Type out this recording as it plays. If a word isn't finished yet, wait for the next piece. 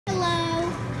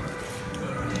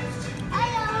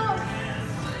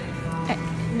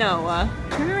Noah,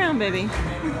 turn around, baby.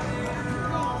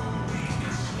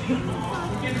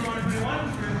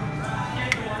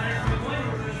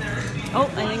 Oh,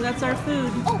 I think that's our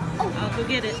food. I'll go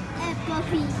get it.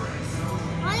 Puppy.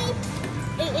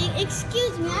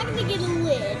 Excuse me, I'm gonna get a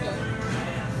lid.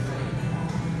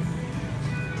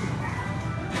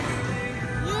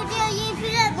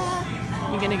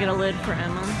 You're gonna get a lid for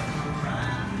Emma.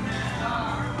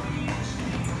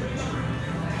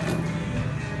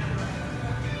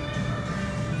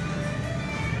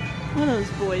 What are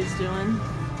those boys doing?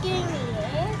 Give me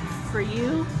it. For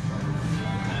you?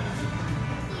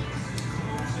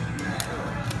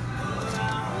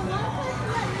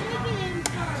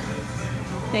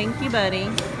 Thank you, buddy.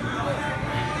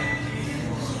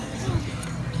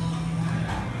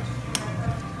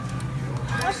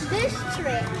 What's this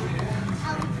trick?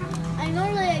 I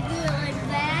normally do it like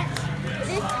that.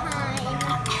 This time,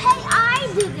 hey, I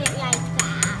did it like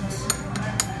that.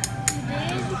 You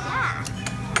did? Yeah.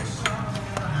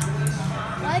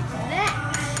 Like that.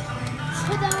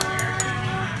 Ta-da!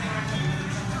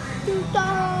 Ta-da!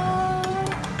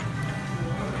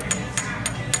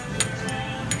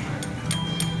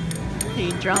 Are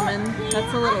you drumming?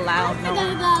 That's a little loud, I think I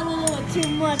got a little bit too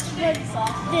much foot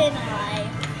sauce, didn't I?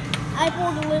 I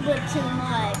pulled a little bit too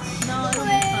much. No, it'll be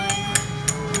fine.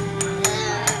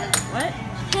 What?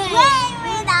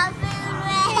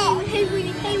 Hey,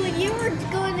 when you were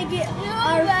going to get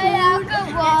our food,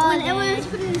 when Emma was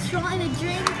putting the straw in the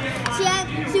drink,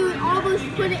 she would almost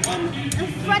put it in a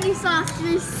Freddy sauce.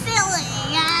 It was silly.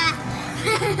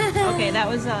 Okay, that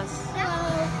was us. We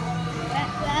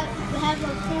have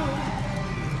our food.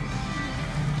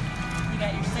 You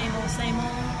got your same old, same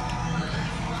old?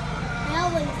 I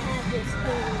always have this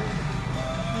food.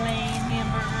 Plain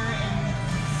hamburger and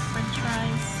french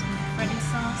fries, Freddy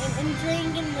sauce. And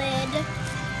drink and lid.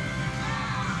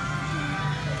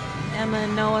 Emma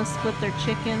and Noah split their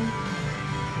chicken.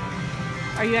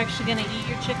 Are you actually going to eat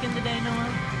your chicken today, Noah?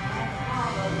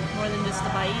 More than just a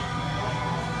bite?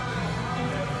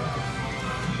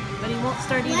 But he won't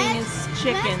start eating his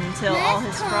chicken until all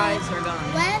his fries are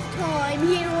gone. Last time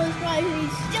he ate all his fries and he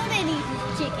still didn't eat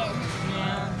his chicken.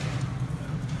 Yeah.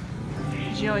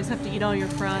 Did you always have to eat all your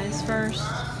fries first?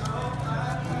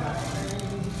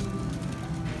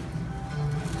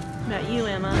 What about you,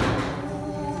 Emma?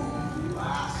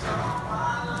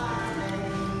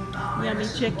 Yummy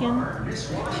chicken.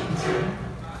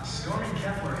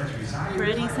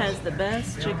 Freddy's has the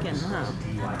best chicken, huh?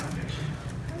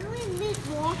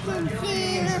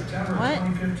 What?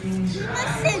 I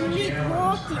said Mick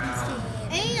Walkinson.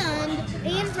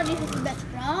 And Freddy has the best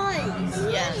fries.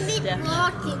 Yes, Mick definitely.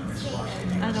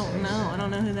 Walkinson. I don't know. I don't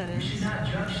know who that is.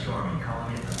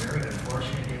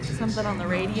 Something on the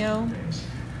radio?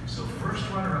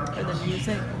 Or the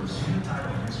music?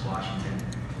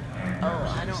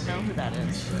 Oh, I don't know who that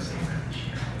is.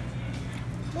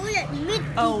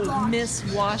 Oh, Miss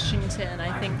Washington.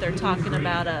 I think they're talking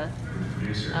about a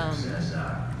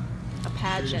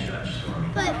pageant.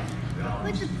 But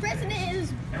the president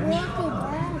is Barack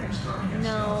Obama.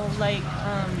 No, like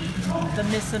the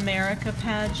Miss America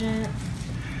pageant.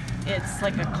 It's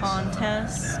like a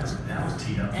contest,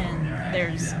 and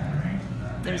there's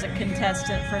a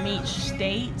contestant from each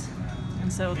state,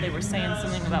 and so they were saying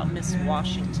something about Miss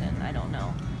Washington. I don't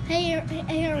know. Hey, are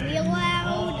we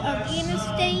allowed in a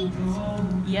state?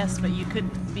 Yes, but you could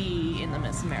be in the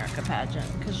Miss America pageant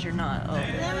because you're not a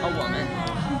woman.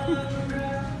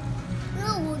 You're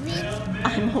a woman.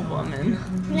 I'm a woman,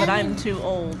 but I'm too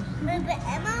old. But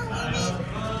Emma a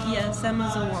woman? Yes,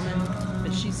 Emma's a woman,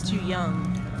 but she's too young.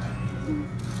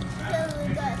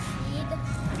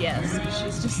 Yes,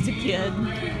 she's just a kid.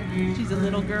 She's a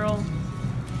little girl.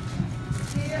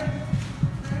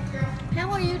 How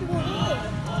are you doing?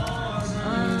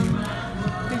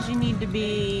 Because you need to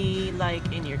be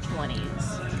like in your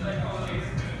 20s.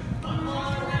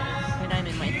 And I'm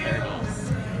in my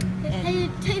 30s. Hey,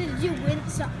 did you win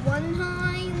one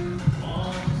time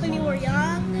when you were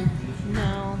young?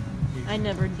 No, I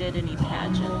never did any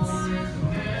pageants.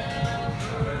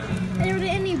 Are there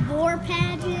any boy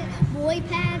pageants?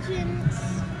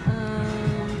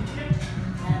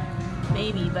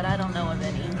 Maybe, but I don't know of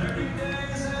any.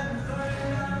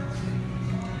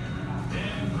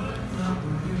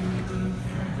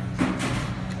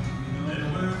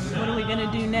 What are we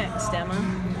gonna do next, Emma?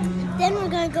 Then we're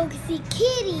gonna go see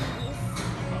kitties.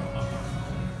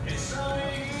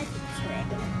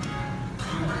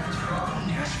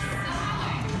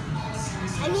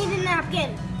 I need a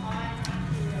napkin.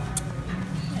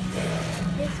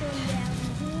 This one down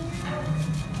here.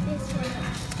 This one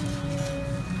up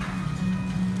here.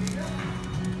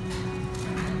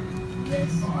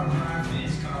 this.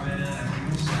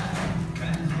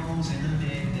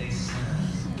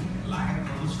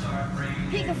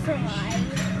 Pick a fry.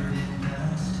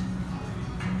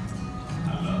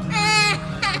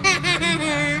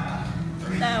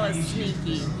 That was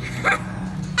sneaky.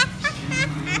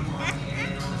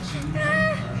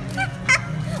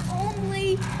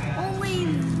 only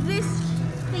this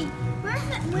thing.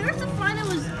 Where's the fry that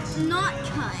was not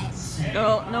cut?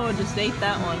 Oh, Noah just ate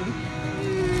that one.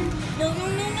 No.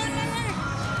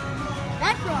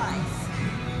 That fries.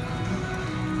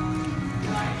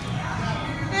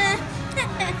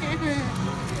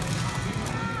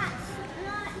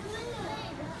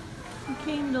 I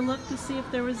came to look to see if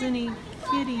there was any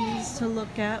kitties to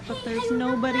look at, but there's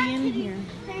nobody in here.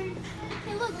 Hey,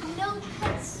 look, no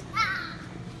pets.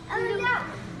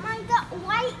 I got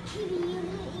white kitty.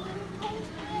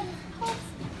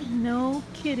 No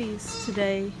kitties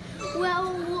today.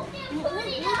 Well,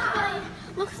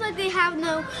 looks like they have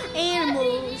no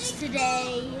animals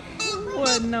today.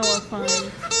 What did Noah find?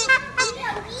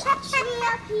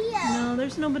 No,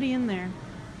 there's nobody in there.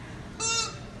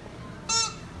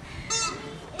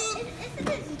 Isn't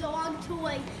this dog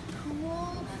toy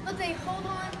cool? But they hold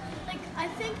on, like, I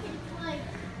think it's like,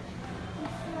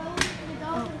 throw the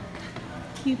dog,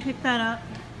 Can you pick that up?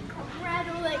 grab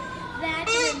it like that,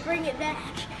 and then bring it back.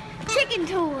 Chicken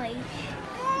toy.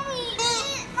 Mommy,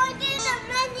 I did a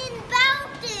running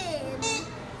mountain.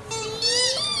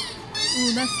 See?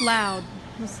 Ooh, that's loud.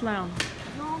 That's loud.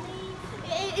 Mommy,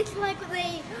 it's like when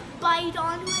they bite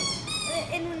onto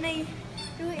it, and when they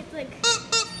do it, it's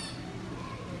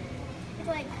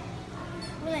like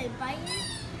when they bite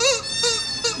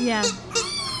it. Yeah.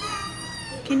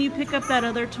 Can you pick up that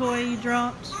other toy you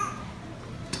dropped?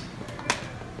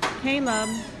 Caleb.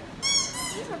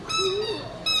 These are cool.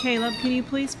 Caleb, can you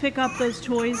please pick up those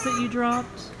toys that you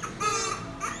dropped?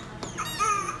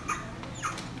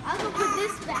 I'll go put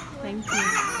this back. Thank you.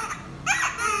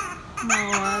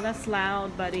 Noah, that's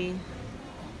loud, buddy.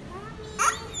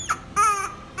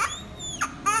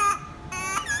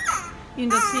 You can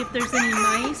go see if there's any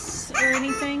mice or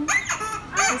anything.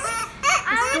 Let's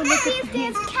go look at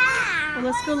the cat. Well,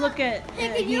 let's go look at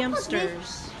Hey, can you put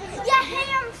hamsters. Yeah,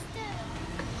 hamster.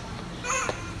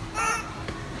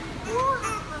 Whoa.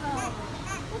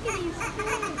 Look at these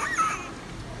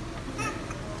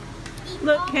things.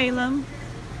 Look, Caleb.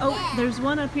 Oh, there's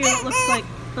one up here that looks like,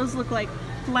 those look like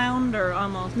flounder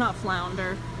almost. Not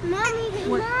flounder. Mommy,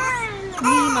 What?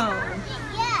 Nemo.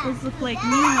 Those look like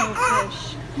Nemo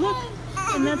fish. Look,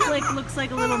 and that's like, looks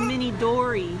like a little mini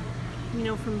Dory. You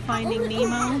know, from Finding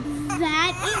Nemo.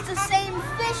 That is the same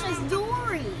fish as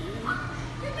Dory.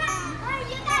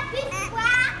 You got this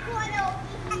black one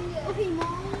over here. Okay,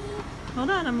 Mommy. Hold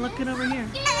on, I'm looking over here.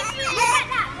 You got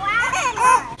that black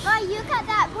one. Oh, you got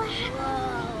that black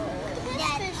one.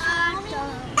 That's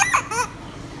awesome.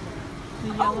 The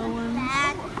yellow ones.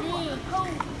 That's big. Oh,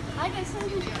 I got some of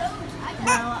those.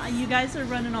 Well, you guys are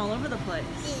running all over the place.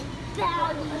 You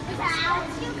got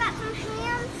some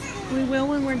hands. We will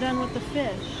when we're done with the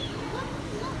fish.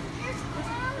 Look, there's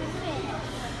clownfish.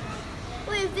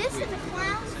 Wait, this is a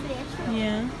clownfish.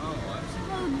 Yeah.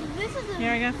 Oh, this is a...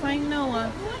 Here, I gotta find Noah.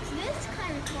 What's this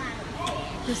kind of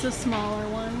clownfish? Just a smaller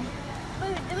one.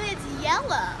 Wait, it's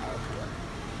yellow.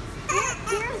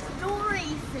 Here's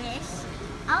Dory fish.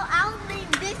 I'll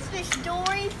name this fish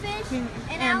Dory fish, and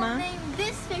Emma. I'll name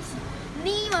this fish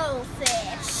Nemo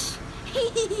fish.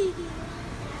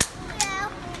 Yeah,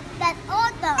 that's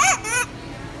awesome.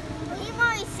 We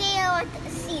might see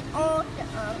awesome.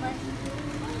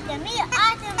 The me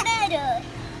awesome better.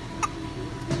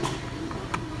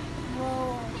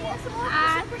 Whoa,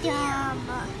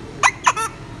 awesome.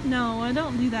 No, I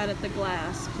don't do that at the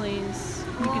glass, please.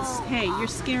 You can. Hey, you're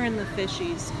scaring the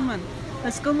fishies. Come on,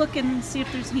 let's go look and see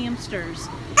if there's hamsters.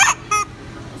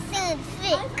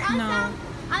 No.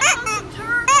 I found some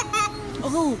turtles.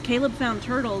 Oh, Caleb found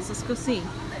turtles. Let's go see.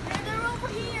 They're over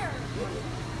here.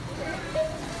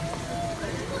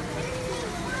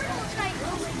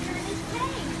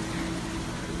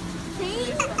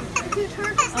 See? The two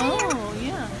turtles there. Oh,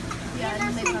 yeah.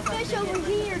 And there's some fish over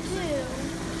here too.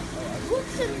 Look,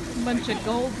 some A bunch of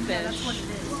goldfish.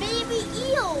 baby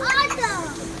eels.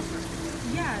 Awesome.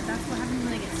 Yeah, that's what happens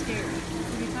when they get scared.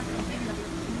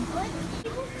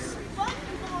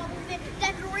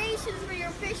 Decorations for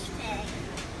your fish tank.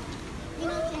 You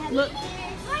know, if you have Look,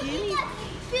 fish. You got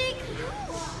big,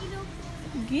 you know.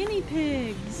 Guinea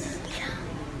pigs.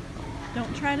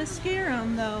 Don't try to scare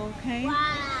them, though, okay?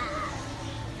 Wow.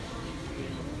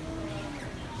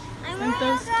 Aren't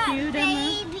those cute,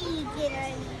 Emma? Baby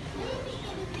guinea.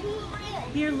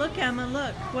 Here, look, Emma,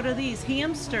 look. What are these?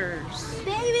 Hamsters.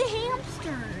 Baby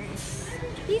hamsters.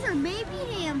 These are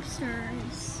baby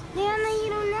hamsters. They're in the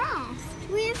little nest.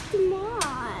 Where's the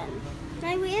mom?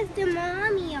 Like, where's the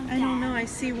mommy of that? I don't know. I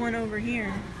see one over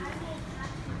here.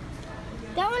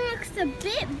 That one looks a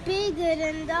bit bigger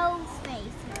than those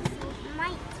faces.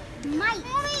 Might. Mommy,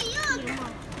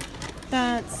 look.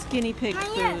 That's guinea pig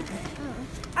food.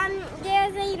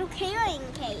 There's a little carrying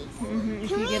case.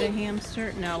 If you get a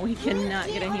hamster? No, we cannot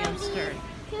get a hamster.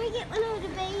 Can we get one of the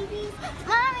babies?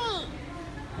 Mommy!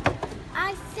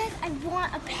 I said I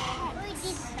want a pet.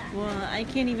 Well, I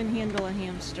can't even handle a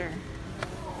hamster.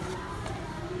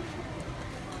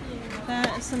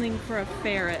 That is something for a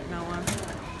ferret, Noah.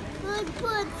 Look,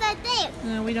 what's that there?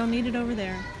 No, we don't need it over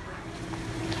there.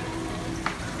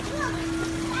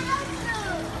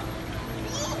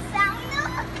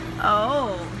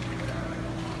 Oh.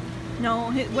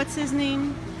 No, what's his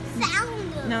name?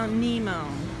 Sounder. No, Nemo.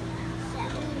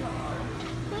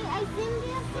 Wait, I think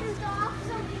there's some dogs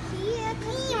over here.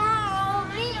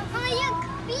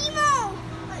 Nemo!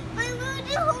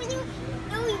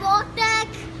 Do we walk back?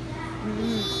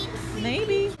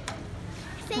 Maybe.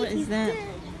 What is that?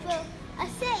 A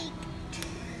sake.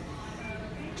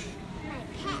 My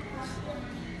pet.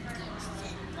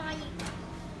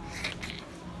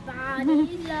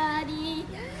 Body.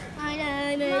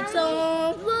 If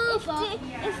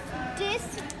this,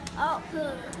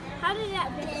 how did that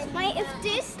bend? Wait, if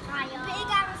this big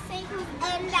ass thing was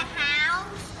in the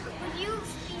house, would you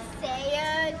be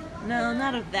scared? No,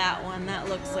 not of that one. That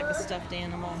looks like a stuffed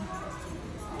animal.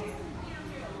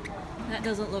 That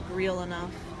doesn't look real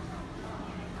enough.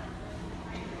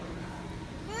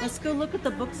 Let's go look at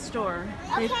the bookstore.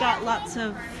 They've got lots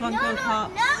of Funko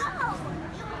Pops. No.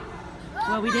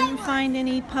 Well, we didn't find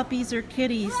any puppies or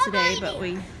kitties today, but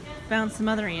we found some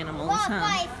other animals,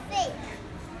 huh?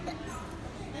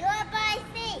 You want to buy a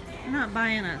snake? I'm not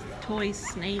buying a toy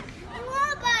snake. You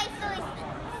want to buy a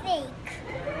snake?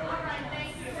 Come on, Mommy,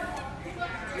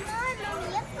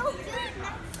 let's go to the next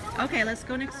door. Okay, let's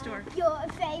go next door. Your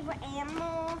favorite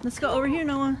animal? Let's go over here,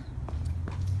 Noah.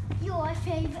 Your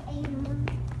favorite animal?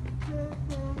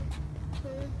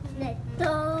 Let's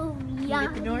go. Can you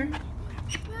get the door?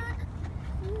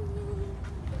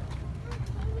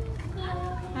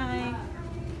 Hi.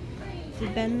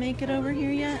 Did Ben make it over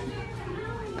here yet?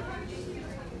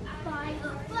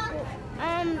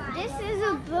 This is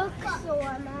a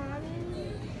bookstore,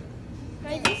 Mommy.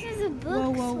 Like, this is a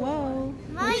bookstore. Whoa, whoa, whoa.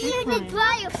 Mommy, this is a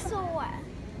bookstore.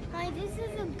 Like, this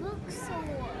is a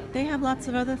bookstore. They have lots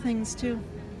of other things too.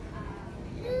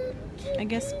 I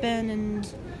guess Ben and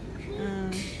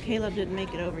Caleb didn't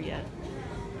make it over yet.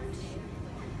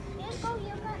 Let's go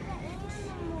look at the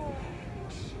animal.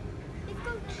 Let's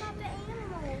go look at the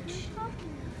animal.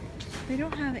 They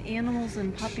don't have animals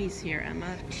and puppies here,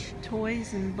 Emma.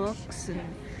 Toys and books and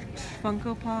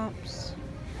Funko Pops.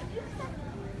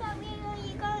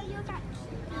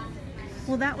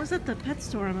 Well, that was at the pet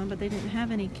store, Emma, but they didn't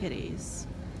have any kitties.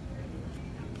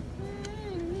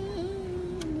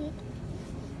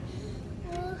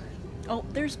 Oh,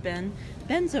 there's Ben.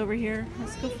 Ben's over here.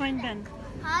 Let's go find Ben.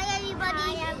 Hi, everybody.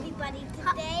 Hi, everybody.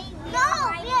 Today we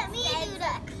are me do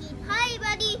that. Hi,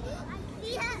 buddy.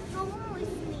 He has home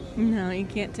with me. No, you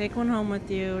can't take one home with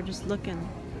you. We're just looking.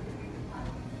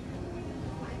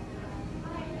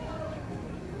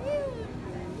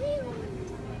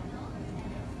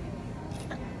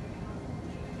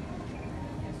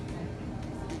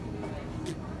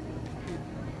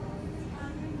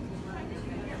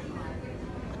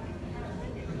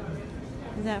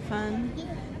 Is that fun?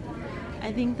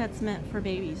 I think that's meant for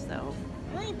babies, though.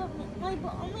 Wait, but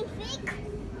only fake.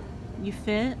 You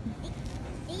fit?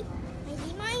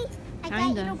 I got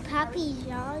Kinda. little puppy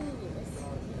zombies.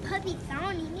 Puppy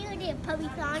zombie. You know puppy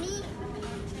zombie?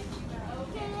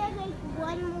 Okay, there's like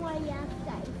one more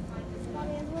yesterday. There's one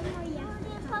more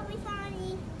yesterday. Puppy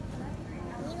zombie.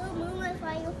 You know, move it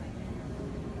for you.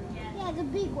 Yeah, the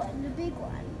big one. The big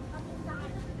one.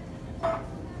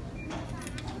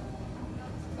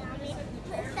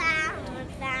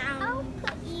 I'll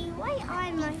put you right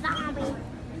on my zombie.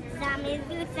 Zombie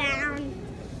do sound.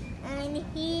 And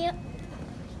here.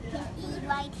 Eat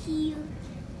right here.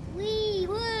 Wee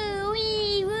woo,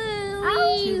 wee woo,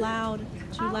 wee. Too loud.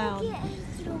 Too loud.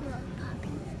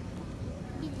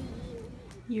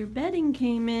 Your bedding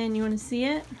came in. You want to see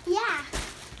it? Yeah.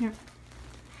 Here.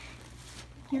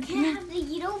 Here, Can I have the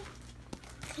yellow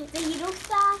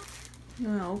stuff? You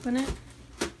want to open it?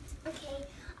 Okay.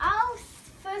 I'll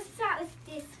first start with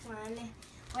this one.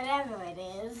 Whatever it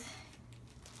is.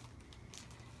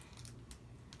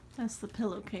 That's the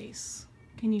pillowcase.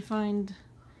 Can you find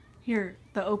Here,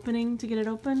 the opening to get it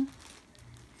open.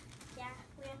 Yeah,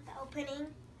 we have the opening.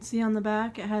 See on the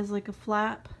back, it has like a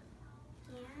flap.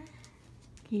 Yeah.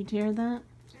 Can you tear that?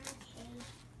 Okay.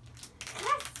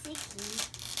 That's sticky.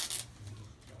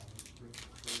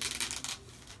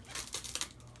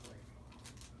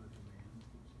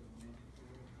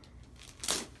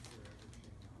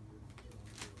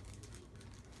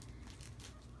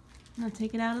 Now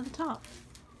take it out of the top.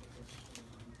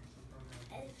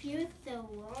 It feels so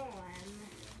warm.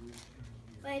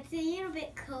 But it's a little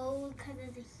bit cold because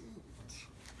of the heat.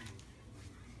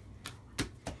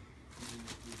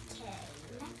 Okay,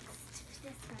 next,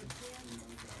 this one.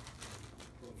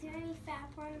 Is there any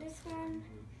fap on this one?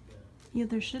 Yeah,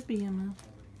 there should be, Emma.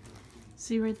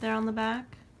 See right there on the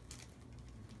back?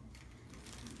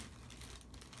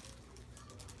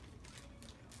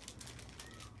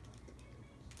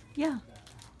 Yeah.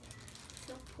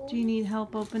 So cool. Do you need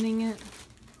help opening it?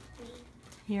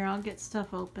 Here, I'll get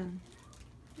stuff open.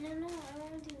 No, I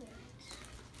want to do it.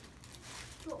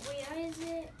 But where is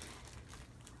it?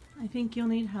 I think you'll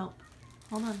need help.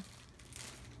 Hold on.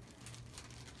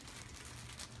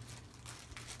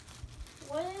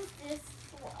 What is this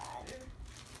one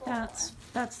for?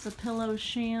 That's the pillow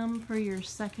sham for your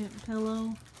second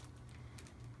pillow.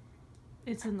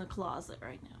 It's in the closet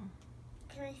right now.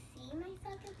 Can I see my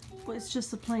second pillow? Well, it's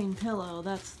just a plain pillow.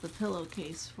 That's the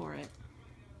pillowcase for it.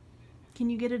 Can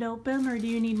you get it open or do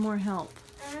you need more help?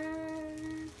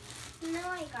 No,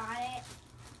 I got it.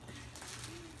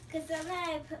 Because then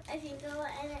I put a finger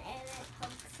in it and it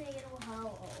pokes a little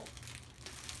hole.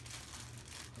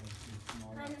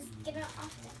 I'm just getting it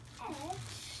off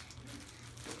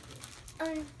the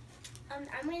edge.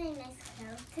 I'm wearing nice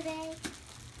clothes today.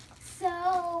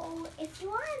 So, if you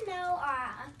want to know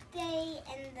our update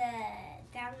in the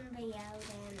down below,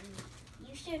 then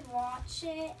you should watch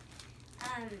it.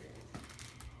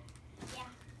 Yeah.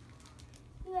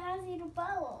 You have a little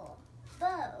bow.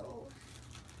 Bow.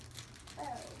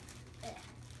 There.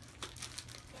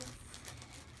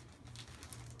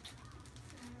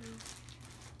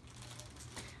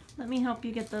 Let me help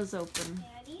you get those open.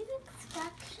 Are these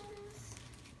instructions?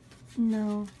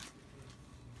 No.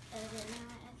 Oh, they're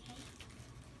not. Okay.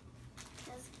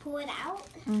 Just pull it out.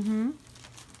 Mm-hmm.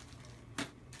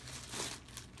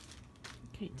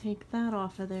 Okay, take that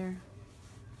off of there.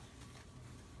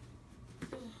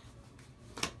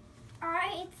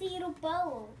 Alright, it's a little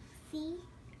bow. See?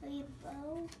 A little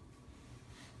bow.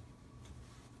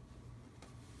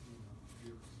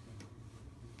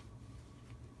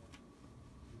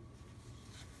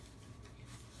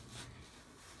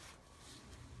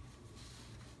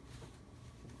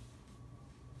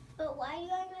 But why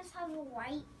do I just have a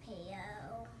white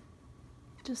pillow?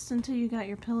 Just until you got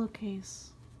your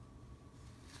pillowcase.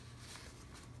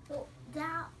 But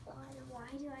that one, why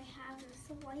do I have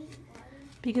this white one?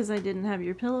 Because I didn't have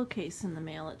your pillowcase in the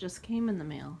mail. It just came in the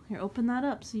mail. Here, open that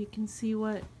up so you can see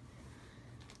what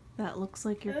that looks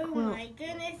like your quilt. Oh my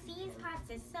goodness, these pots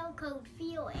are so cold.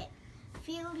 Feel it.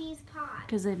 Feel these pots.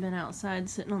 Because they've been outside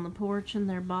sitting on the porch in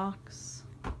their box.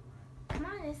 Come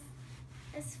on,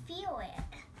 let's feel it.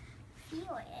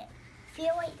 Feel it.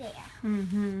 Feel it there.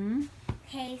 Mm-hmm.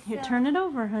 Okay, so... Here, turn it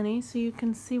over, honey, so you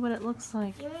can see what it looks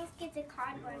like. You must get the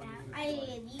cardboard out. I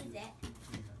didn't use it.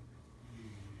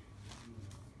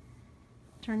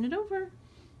 Turn it over.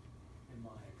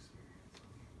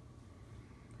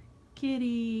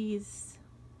 Kitties.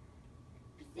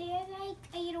 There's like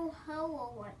a little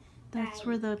hole. That's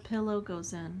where the pillow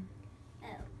goes in. Oh.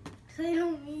 So I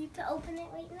don't need to open it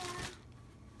right now?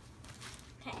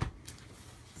 Okay.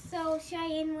 So should I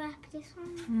unwrap this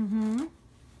one? Mm-hmm.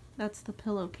 That's the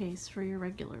pillowcase for your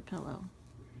regular pillow.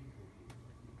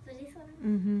 For this one?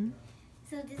 Mm-hmm.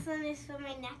 So this one is for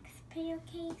my next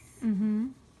pillowcase? Mm-hmm.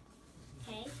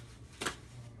 Okay.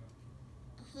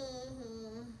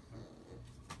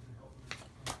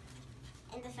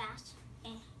 And the fast.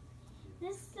 Okay.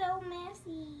 This is so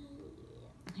messy.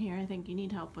 Here, I think you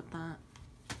need help with that.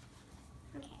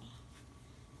 Okay.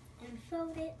 And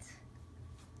fold it.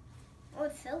 Oh,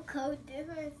 it's so cold. This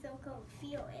one is so cold.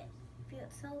 Feel it. Feel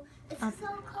it so. It's so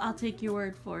cold. I'll take your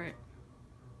word for it.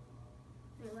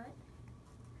 Wait, what?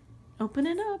 Open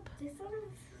it up. This one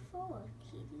is full of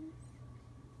kitties.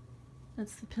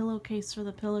 That's the pillowcase for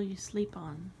the pillow you sleep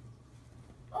on.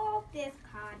 Oh, this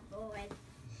cardboard.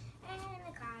 And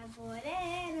a cardboard.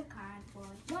 And a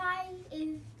cardboard. Why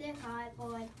is there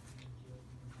cardboard?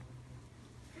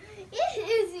 It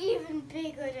is even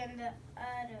bigger than the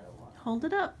other one. Hold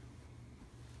it up.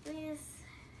 Yes.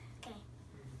 Okay.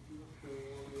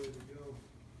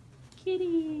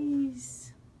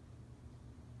 Kitties.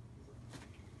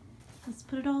 Let's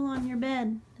put it all on your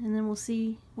bed, and then we'll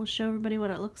show everybody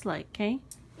what it looks like, okay?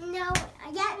 No,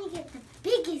 I got to get the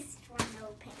biggest one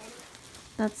open.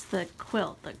 That's the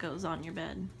quilt that goes on your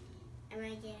bed. I'm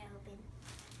going to get it open.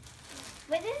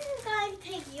 But this is going to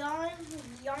take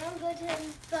longer to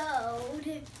unfold.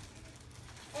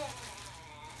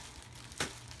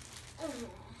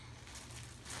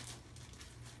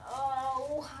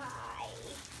 Oh, hi.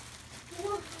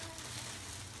 Oh,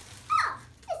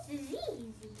 this is easy.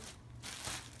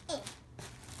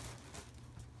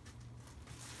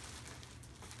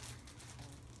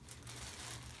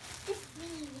 This is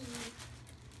easy.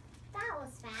 That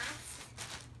was fast.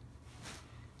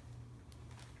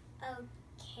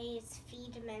 Okay, it's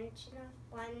 3-dimensional.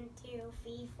 1, 2,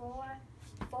 3, 4.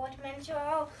 4-dimensional.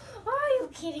 Are you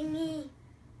kidding me?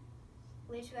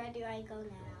 Which way do I go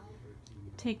now?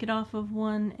 Take it off of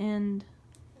one end.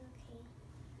 Okay.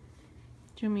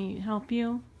 Do you want me to help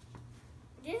you?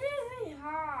 This isn't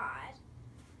hard.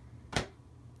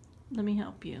 Let me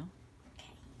help you.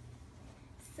 Okay.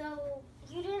 So,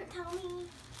 you didn't tell me.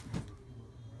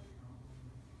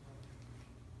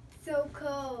 So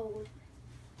cold.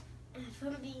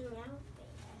 From being out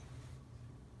there.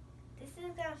 This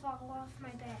is gonna fall off my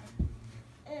bed.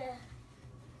 Ugh.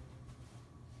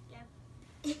 Yep.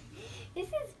 This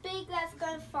is big, that's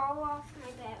gonna fall off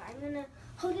my bed. I'm gonna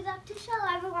hold it up to show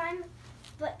everyone,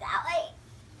 but that way.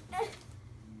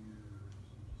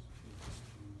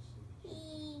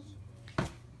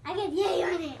 I get yay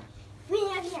on it. Bring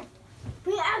it up here.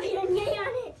 Bring it up here and yay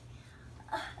on it.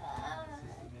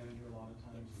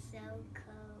 It's so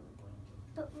cold.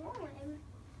 But warm.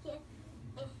 Yeah.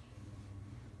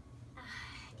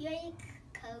 Do you like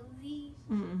cozy?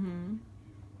 Mm-hmm.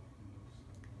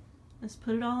 Let's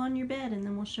put it all on your bed, and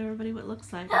then we'll show everybody what it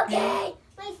looks like. Okay.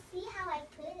 Let's see how I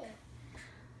put it.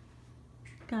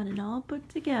 Got it all put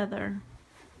together.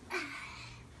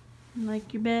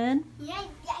 Like your bed? Yeah.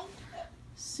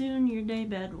 Soon your day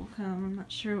bed will come. I'm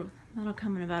not sure. That'll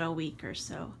come in about a week or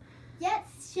so.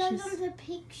 Let's show them the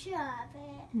picture of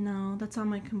it. No, that's on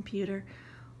my computer.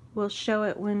 We'll show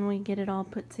it when we get it all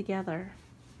put together.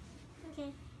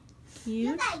 Okay.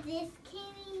 Cute. Look at this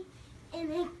kitty, and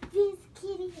then this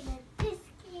kitty, and then this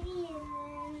kitty, and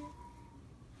then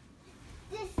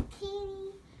this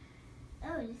kitty.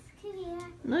 Oh, this kitty.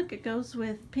 Look, it goes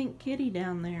with Pink Kitty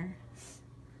down there.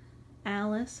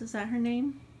 Alice, is that her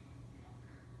name?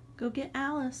 Go get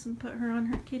Alice and put her on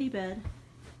her kitty bed.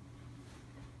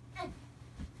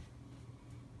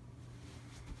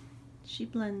 She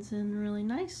blends in really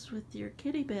nice with your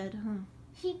kitty bed, huh?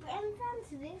 She blends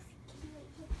onto this kitty,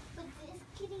 but this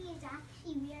kitty is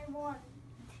actually very warm.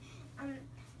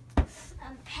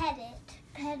 Pet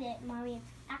it, mommy.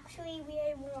 It's actually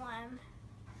very warm.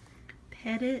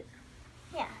 Pet it?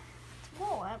 Yeah, it's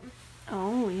warm.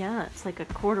 Oh yeah, it's like a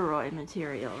corduroy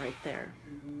material right there.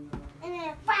 And then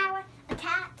a flower, a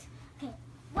cat. Okay,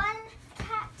 1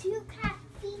 cat, 2 cat,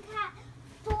 3 cat,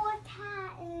 4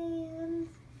 cat, and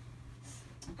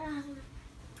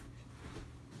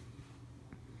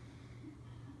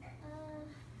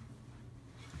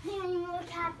any more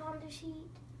cats on the sheet?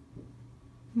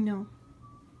 No.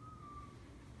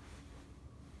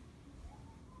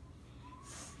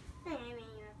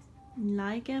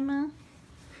 Like Emma?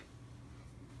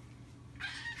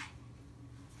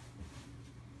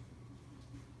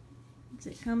 Is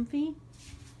it comfy?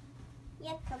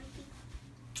 Yeah, comfy.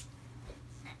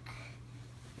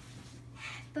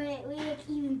 But it would look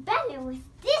even better with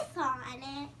this on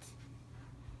it.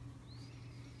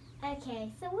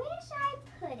 Okay, so where should I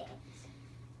put it?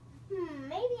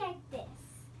 Maybe like this.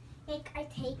 Like I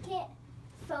take it,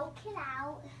 poke it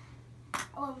out.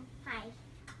 Oh, hi.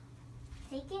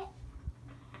 Take it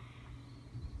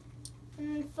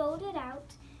and fold it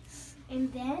out,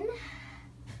 and then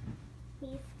we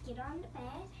get on the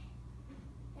bed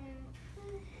and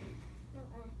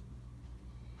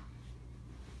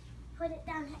put it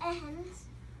down the ends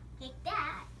like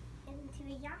that into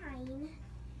a yarn,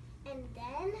 and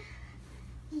then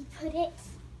we put it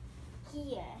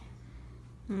here.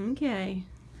 Okay.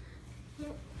 See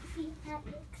if that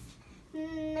looks.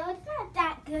 No, it's not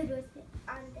that good with it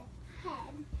on the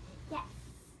head. Yes.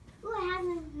 Oh, it has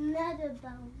another bow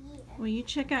here. Well, you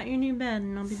check out your new bed,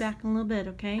 and I'll be back in a little bit,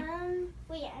 okay?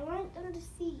 Wait, I want them to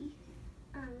see.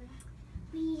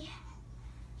 We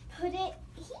put it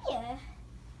here.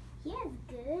 Here's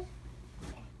good.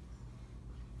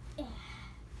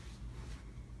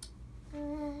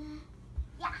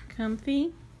 Yeah.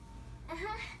 Comfy?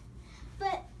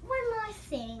 But one more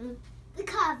thing. The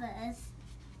covers.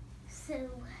 So.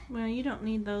 Well, you don't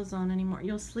need those on anymore.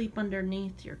 You'll sleep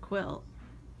underneath your quilt.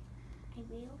 I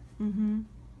will. Mm-hmm.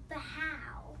 But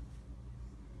how?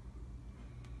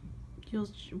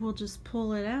 We'll just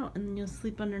pull it out and then you'll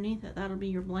sleep underneath it. That'll be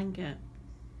your blanket.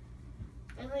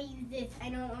 I'm gonna use this. I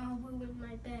don't want to ruin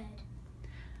my bed.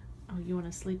 Oh, you want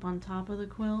to sleep on top of the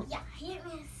quilt? Yeah, here,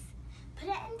 miss. Put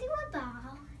it into a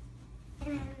ball.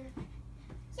 And then,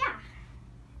 yeah.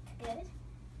 It's good.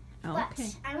 Oh, But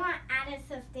okay. I want to add a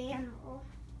stuffed animal.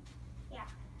 Yeah.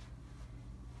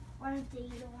 One of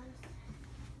these ones.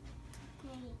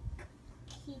 Like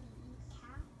kitty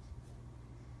cat.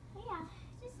 Yeah,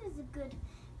 this is a good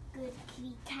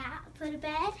kitty cat for the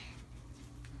bed.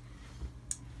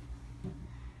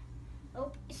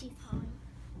 Oh, she's falling.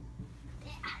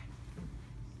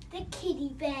 There. The kitty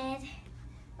bed.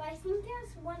 But I think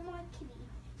there's one more kitty.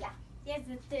 Yeah, there's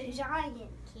the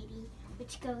giant kitty,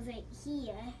 which goes right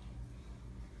here.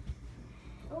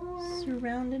 Oh.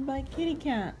 Surrounded by kitty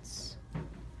cats.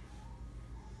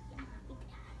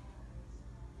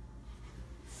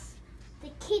 The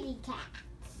kitty cat.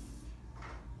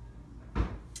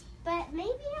 But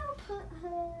maybe I'll put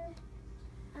her,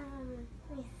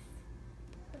 what is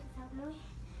that noise?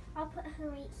 I'll put her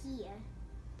right here.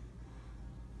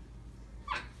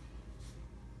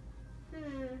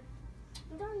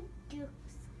 Don't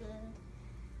looks good.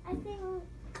 I think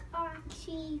I'll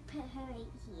actually put her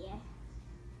right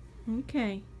here.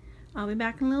 Okay. I'll be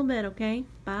back in a little bit, okay?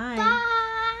 Bye. Bye!